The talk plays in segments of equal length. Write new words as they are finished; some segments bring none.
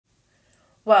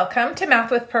Welcome to Math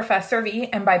with Professor V,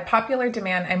 and by popular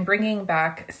demand, I'm bringing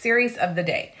back series of the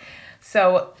day.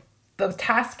 So the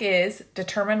task is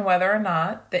determine whether or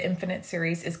not the infinite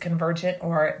series is convergent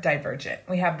or divergent.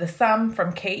 We have the sum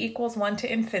from k equals 1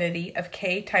 to infinity of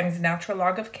k times natural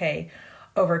log of k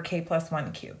over k plus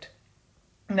 1 cubed.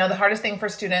 Now, the hardest thing for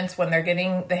students when they're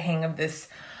getting the hang of this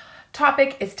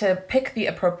topic is to pick the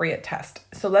appropriate test.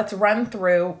 So let's run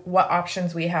through what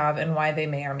options we have and why they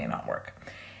may or may not work.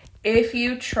 If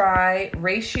you try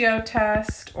ratio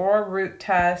test or root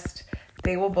test,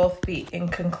 they will both be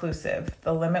inconclusive.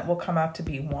 The limit will come out to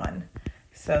be 1.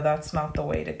 So that's not the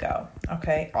way to go.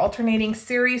 Okay, alternating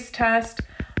series test,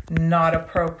 not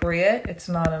appropriate. It's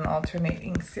not an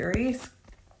alternating series.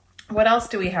 What else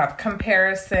do we have?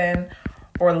 Comparison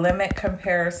or limit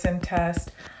comparison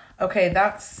test. Okay,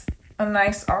 that's a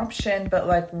nice option, but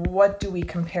like, what do we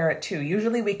compare it to?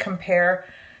 Usually we compare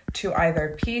to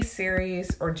either P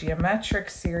series or geometric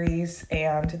series,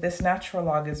 and this natural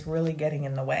log is really getting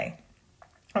in the way.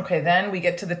 Okay, then we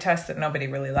get to the test that nobody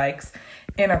really likes,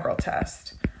 integral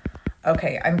test.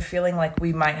 Okay, I'm feeling like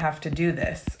we might have to do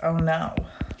this. Oh no.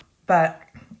 But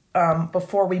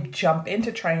before we jump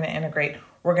into trying to integrate,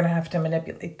 we're gonna have to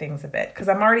manipulate things a bit, because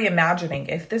I'm already imagining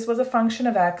if this was a function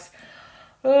of x,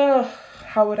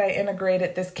 how would I integrate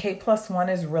it? This k plus 1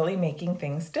 is really making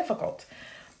things difficult.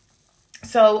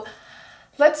 So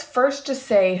let's first just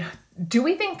say, do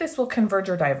we think this will converge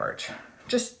or diverge?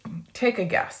 Just take a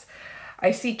guess.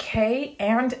 I see k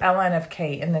and ln of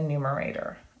k in the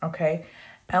numerator, okay?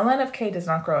 ln of k does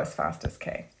not grow as fast as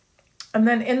k. And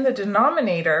then in the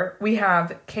denominator, we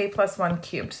have k plus 1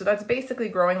 cubed. So that's basically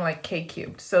growing like k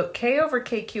cubed. So k over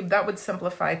k cubed, that would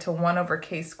simplify to 1 over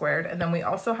k squared. And then we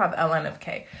also have ln of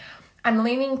k. I'm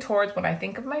leaning towards, when I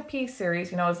think of my P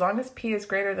series, as long as P is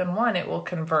greater than 1, it will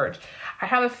converge. I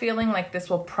have a feeling like this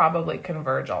will probably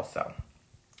converge also.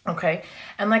 Okay,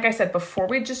 and like I said, before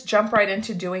we just jump right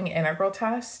into doing integral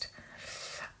test,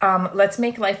 let's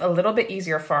make life a little bit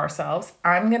easier for ourselves.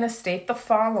 I'm going to state the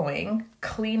following,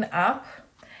 clean up,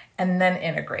 and then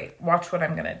integrate. Watch what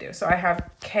I'm going to do. So I have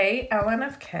k ln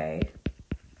of k.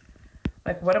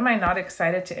 Like, what am I not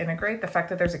excited to integrate? The fact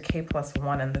that there's a k plus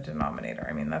 1 in the denominator.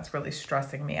 I mean, that's really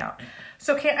stressing me out.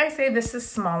 So can't I say this is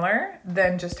smaller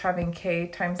than just having k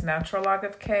times natural log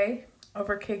of k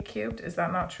over k cubed? Is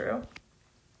that not true?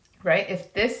 Right?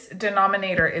 If this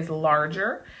denominator is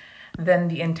larger, then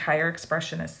the entire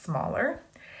expression is smaller.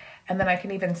 And then I can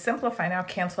even simplify now,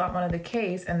 cancel out one of the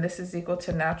k's, and this is equal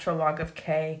to natural log of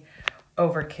k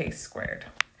over k squared.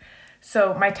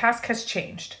 So my task has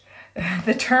changed.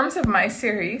 The terms of my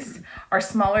series are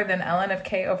smaller than ln of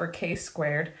k over k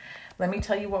squared. Let me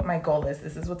tell you what my goal is.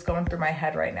 This is what's going through my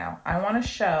head right now. I want to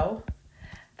show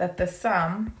that the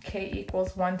sum k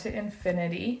equals 1 to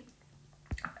infinity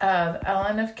of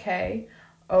ln of k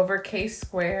over k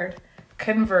squared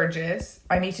converges.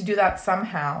 I need to do that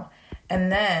somehow.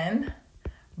 And then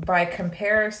by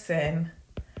comparison,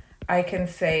 I can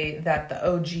say that the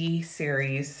OG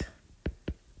series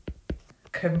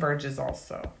converges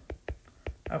also.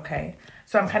 Okay,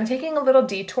 so I'm kind of taking a little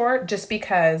detour just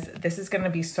because this is going to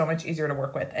be so much easier to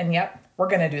work with. And yep, we're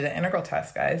going to do the integral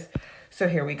test, guys. So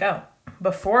here we go.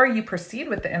 Before you proceed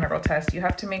with the integral test, you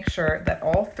have to make sure that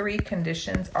all 3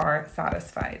 conditions are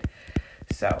satisfied.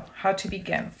 So how to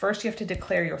begin? First, you have to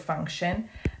declare your function.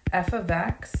 F of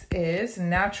x is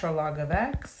natural log of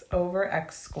x over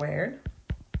x squared.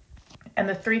 And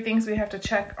the 3 things we have to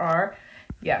check are,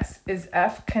 yes, is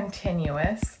f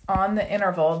continuous on the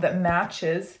interval that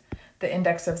matches the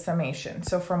index of summation?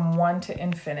 So from 1 to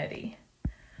infinity.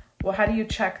 Well, how do you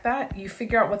check that? You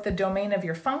figure out what the domain of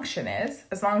your function is,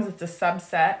 as long as it's a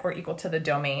subset or equal to the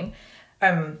domain.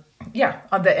 On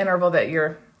the interval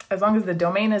that as long as the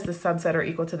domain is the subset or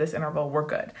equal to this interval, we're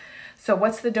good. So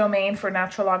what's the domain for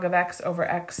natural log of x over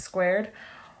x squared?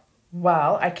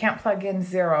 Well, I can't plug in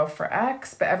 0 for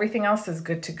x, but everything else is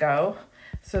good to go.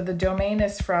 So the domain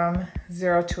is from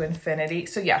 0 to infinity.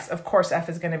 So yes, of course, f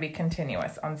is going to be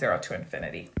continuous on 0 to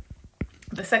infinity.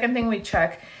 The second thing we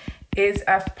check is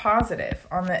f positive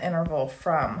on the interval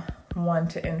from 1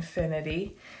 to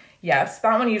infinity. Yes,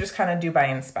 that one you just kind of do by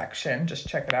inspection. Just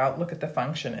check it out. Look at the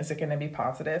function. Is it going to be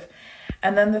positive?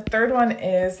 And then the third one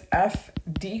is f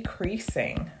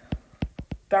decreasing.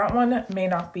 That one may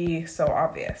not be so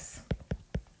obvious.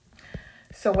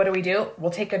 So what do?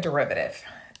 We'll take a derivative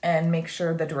and make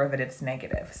sure the derivative's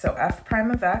negative. So f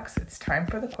prime of x, it's time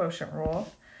for the quotient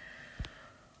rule.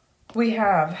 We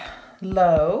have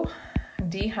low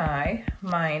d high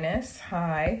minus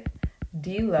high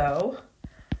d low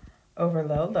over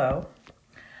low low.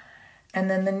 And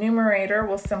then the numerator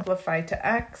will simplify to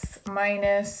x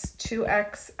minus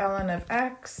 2x ln of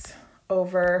x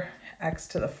over x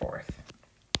to the 4th.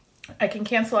 I can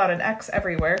cancel out an x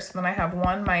everywhere, so then I have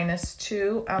 1 minus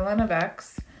 2 ln of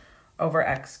x over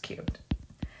x cubed.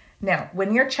 Now,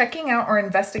 when you're checking out or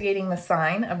investigating the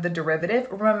sign of the derivative,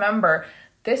 remember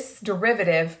this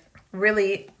derivative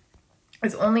really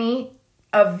is only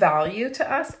of value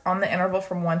to us on the interval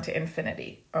from 1 to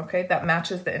infinity, okay? That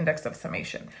matches the index of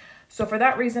summation. So for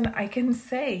that reason, I can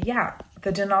say, yeah,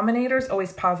 the denominator is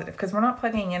always positive because we're not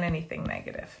plugging in anything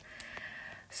negative.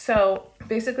 So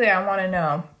basically I want to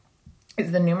know,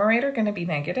 is the numerator going to be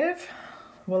negative?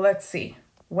 Well, let's see.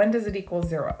 When does it equal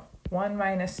 0? 1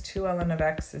 minus 2 ln of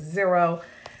x is 0.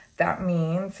 That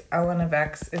means ln of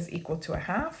x is equal to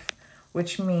 1/2,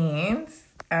 which means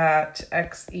at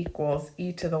x equals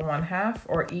e to the 1/2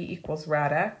 or e equals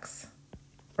rad x,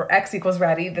 or x equals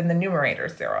rad e, then the numerator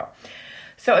is 0.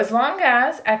 So as long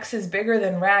as x is bigger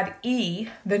than rad e,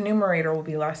 the numerator will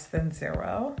be less than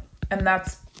 0. And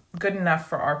that's good enough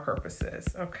for our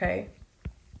purposes, okay?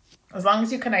 As long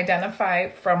as you can identify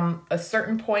from a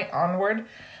certain point onward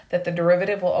that the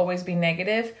derivative will always be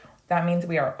negative, that means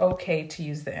we are okay to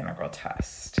use the integral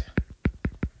test.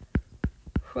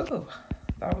 Whew,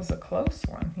 that was a close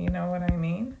one. You know what I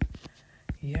mean?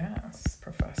 Yes,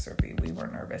 Professor V, we were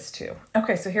nervous too.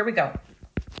 Okay, so here we go.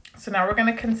 So now we're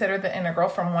going to consider the integral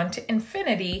from 1 to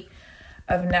infinity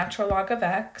of natural log of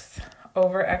x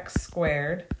over x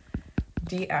squared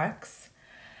dx.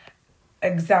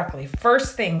 Exactly.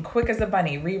 First thing, quick as a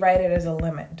bunny, rewrite it as a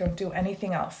limit. Don't do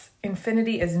anything else.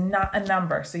 Infinity is not a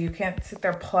number, so you can't sit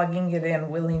there plugging it in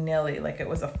willy-nilly like it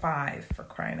was a 5, for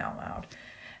crying out loud.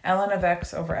 Ln of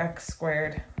x over x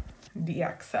squared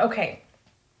dx. Okay,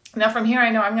 now from here I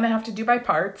know I'm going to have to do by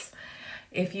parts.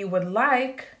 If you would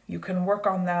like, you can work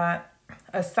on that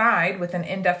aside with an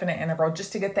indefinite integral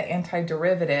just to get the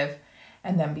antiderivative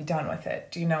and then be done with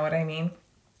it. Do you know what I mean?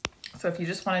 So if you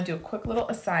just want to do a quick little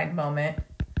aside moment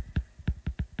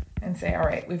and say, all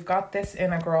right, we've got this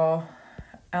integral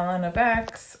ln of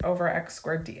x over x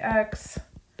squared dx.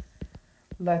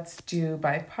 Let's do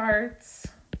by parts.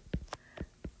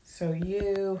 So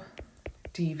u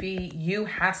dv, u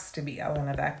has to be ln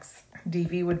of x.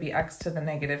 dv would be x to the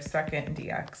negative second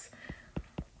dx.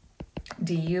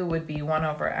 du would be 1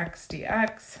 over x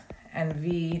dx, and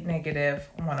v negative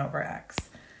 1 over x.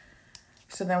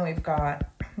 So then we've got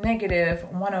negative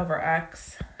 1 over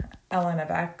x ln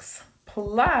of x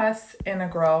plus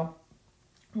integral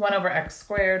 1 over x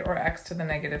squared, or x to the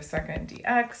negative second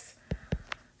dx.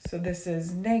 So this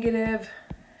is negative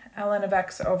ln of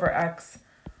x over x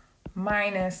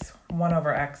minus 1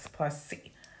 over x plus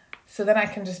c. So then I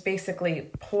can just basically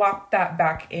plop that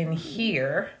back in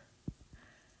here.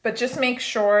 But just make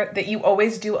sure that you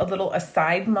always do a little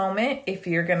aside moment if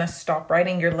you're going to stop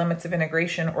writing your limits of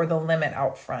integration or the limit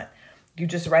out front. You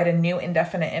just write a new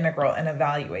indefinite integral and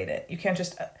evaluate it. You can't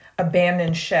just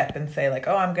abandon ship and say like,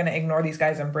 oh, I'm going to ignore these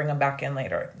guys and bring them back in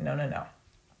later. No, no, no.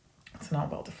 It's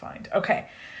not well defined. Okay,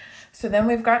 so then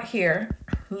we've got here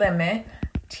limit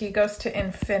t goes to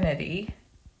infinity.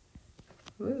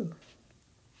 Ooh.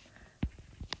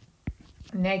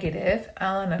 Negative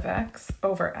ln of x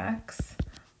over x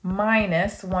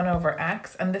minus 1 over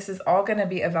x. And this is all going to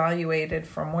be evaluated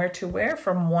from where to where?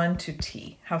 From 1 to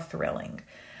t. How thrilling.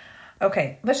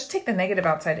 Okay, let's just take the negative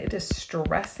outside. It is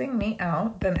stressing me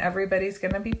out. Then everybody's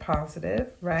going to be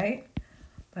positive, right?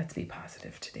 Let's be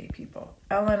positive today, people.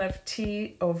 Ln of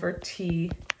t over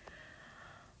t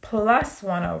plus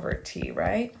 1 over t,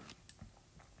 right?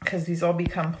 Because these all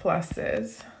become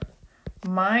pluses.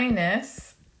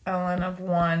 Minus ln of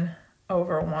 1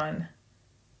 over 1.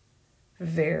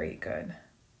 Very good.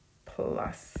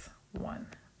 Plus 1.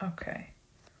 Okay.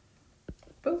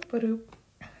 Boop, ba-doop.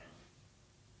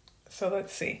 So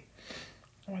let's see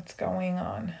what's going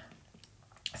on.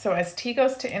 So as t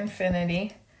goes to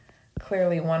infinity,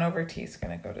 clearly 1 over t is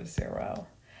going to go to 0.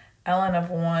 Ln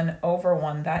of 1 over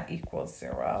 1, that equals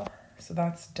 0. So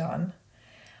that's done.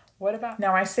 What about,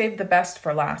 now I saved the best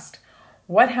for last.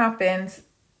 What happens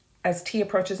as t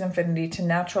approaches infinity to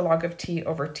natural log of t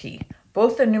over t?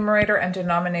 Both the numerator and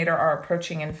denominator are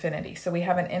approaching infinity. So we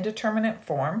have an indeterminate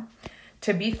form.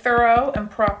 To be thorough and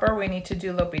proper, we need to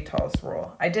do L'Hopital's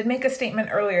rule. I did make a statement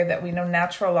earlier that we know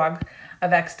natural log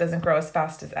of x doesn't grow as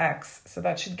fast as x. So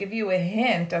that should give you a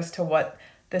hint as to what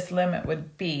this limit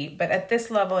would be. But at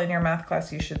this level in your math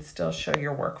class, you should still show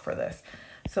your work for this.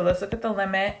 So let's look at the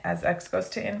limit as x goes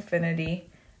to infinity,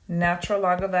 natural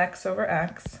log of x over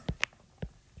x.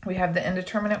 We have the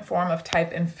indeterminate form of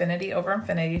type infinity over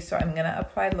infinity, so I'm going to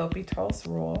apply L'Hopital's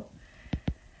rule.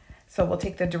 So we'll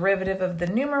take the derivative of the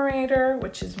numerator,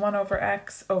 which is 1 over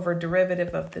x, over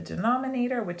derivative of the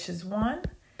denominator, which is 1,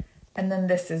 and then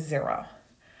this is 0.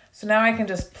 So now I can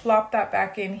just plop that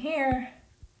back in here.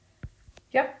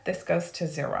 Yep, this goes to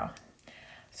 0.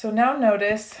 So now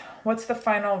notice, what's the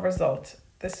final result?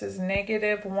 This is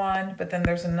 -1, but then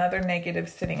there's another negative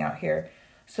sitting out here.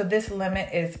 So this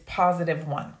limit is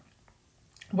 +1.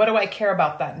 What do I care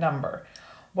about that number?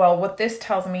 Well, what this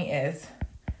tells me is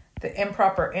the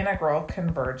improper integral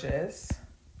converges.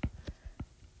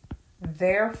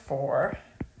 Therefore,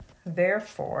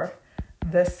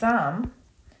 the sum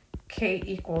k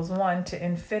equals 1 to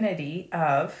infinity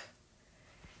of,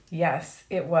 yes,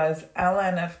 it was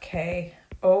ln of k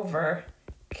over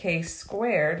k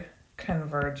squared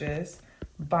converges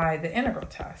by the integral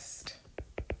test.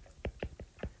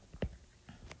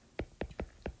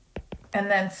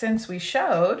 And then since we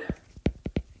showed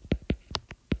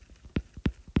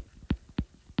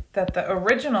that the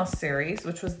original series,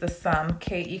 which was the sum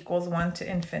k equals 1 to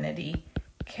infinity,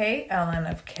 k ln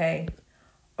of k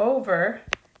over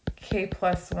k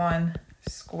plus 1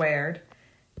 squared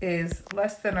is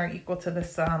less than or equal to the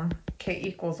sum k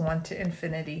equals 1 to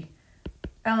infinity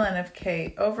ln of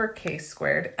k over k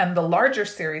squared, and the larger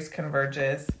series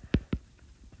converges,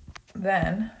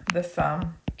 then the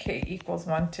sum k equals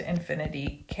 1 to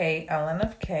infinity k ln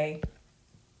of k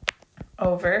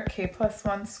over k plus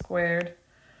 1 squared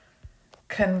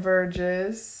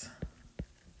converges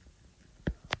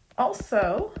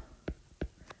also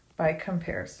by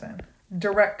comparison,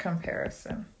 direct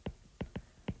comparison,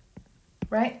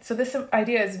 right? So this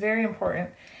idea is very important.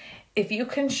 If you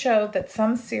can show that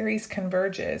some series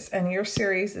converges and your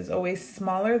series is always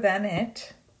smaller than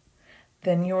it,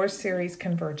 then your series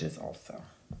converges also,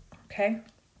 okay?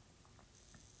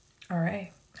 All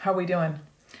right, how we doing?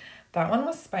 That one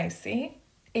was spicy.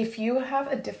 If you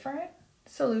have a different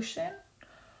solution,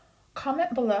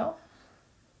 comment below.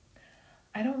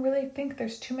 I don't really think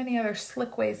there's too many other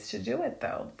slick ways to do it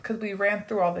though, because we ran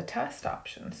through all the test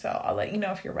options. So I'll let you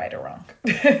know if you're right or wrong.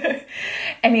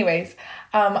 Anyways,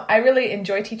 I really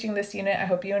enjoy teaching this unit. I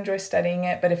hope you enjoy studying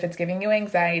it, but if it's giving you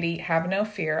anxiety, have no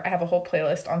fear. I have a whole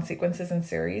playlist on sequences and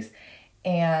series,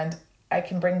 and I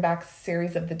can bring back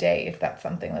series of the day if that's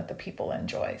something that the people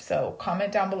enjoy. So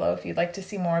comment down below if you'd like to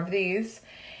see more of these.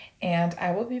 And I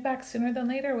will be back sooner than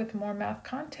later with more math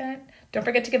content. Don't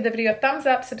forget to give the video a thumbs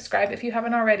up, subscribe if you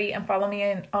haven't already, and follow me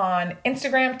on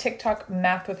Instagram, TikTok,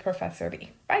 Math with Professor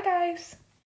V. Bye, guys.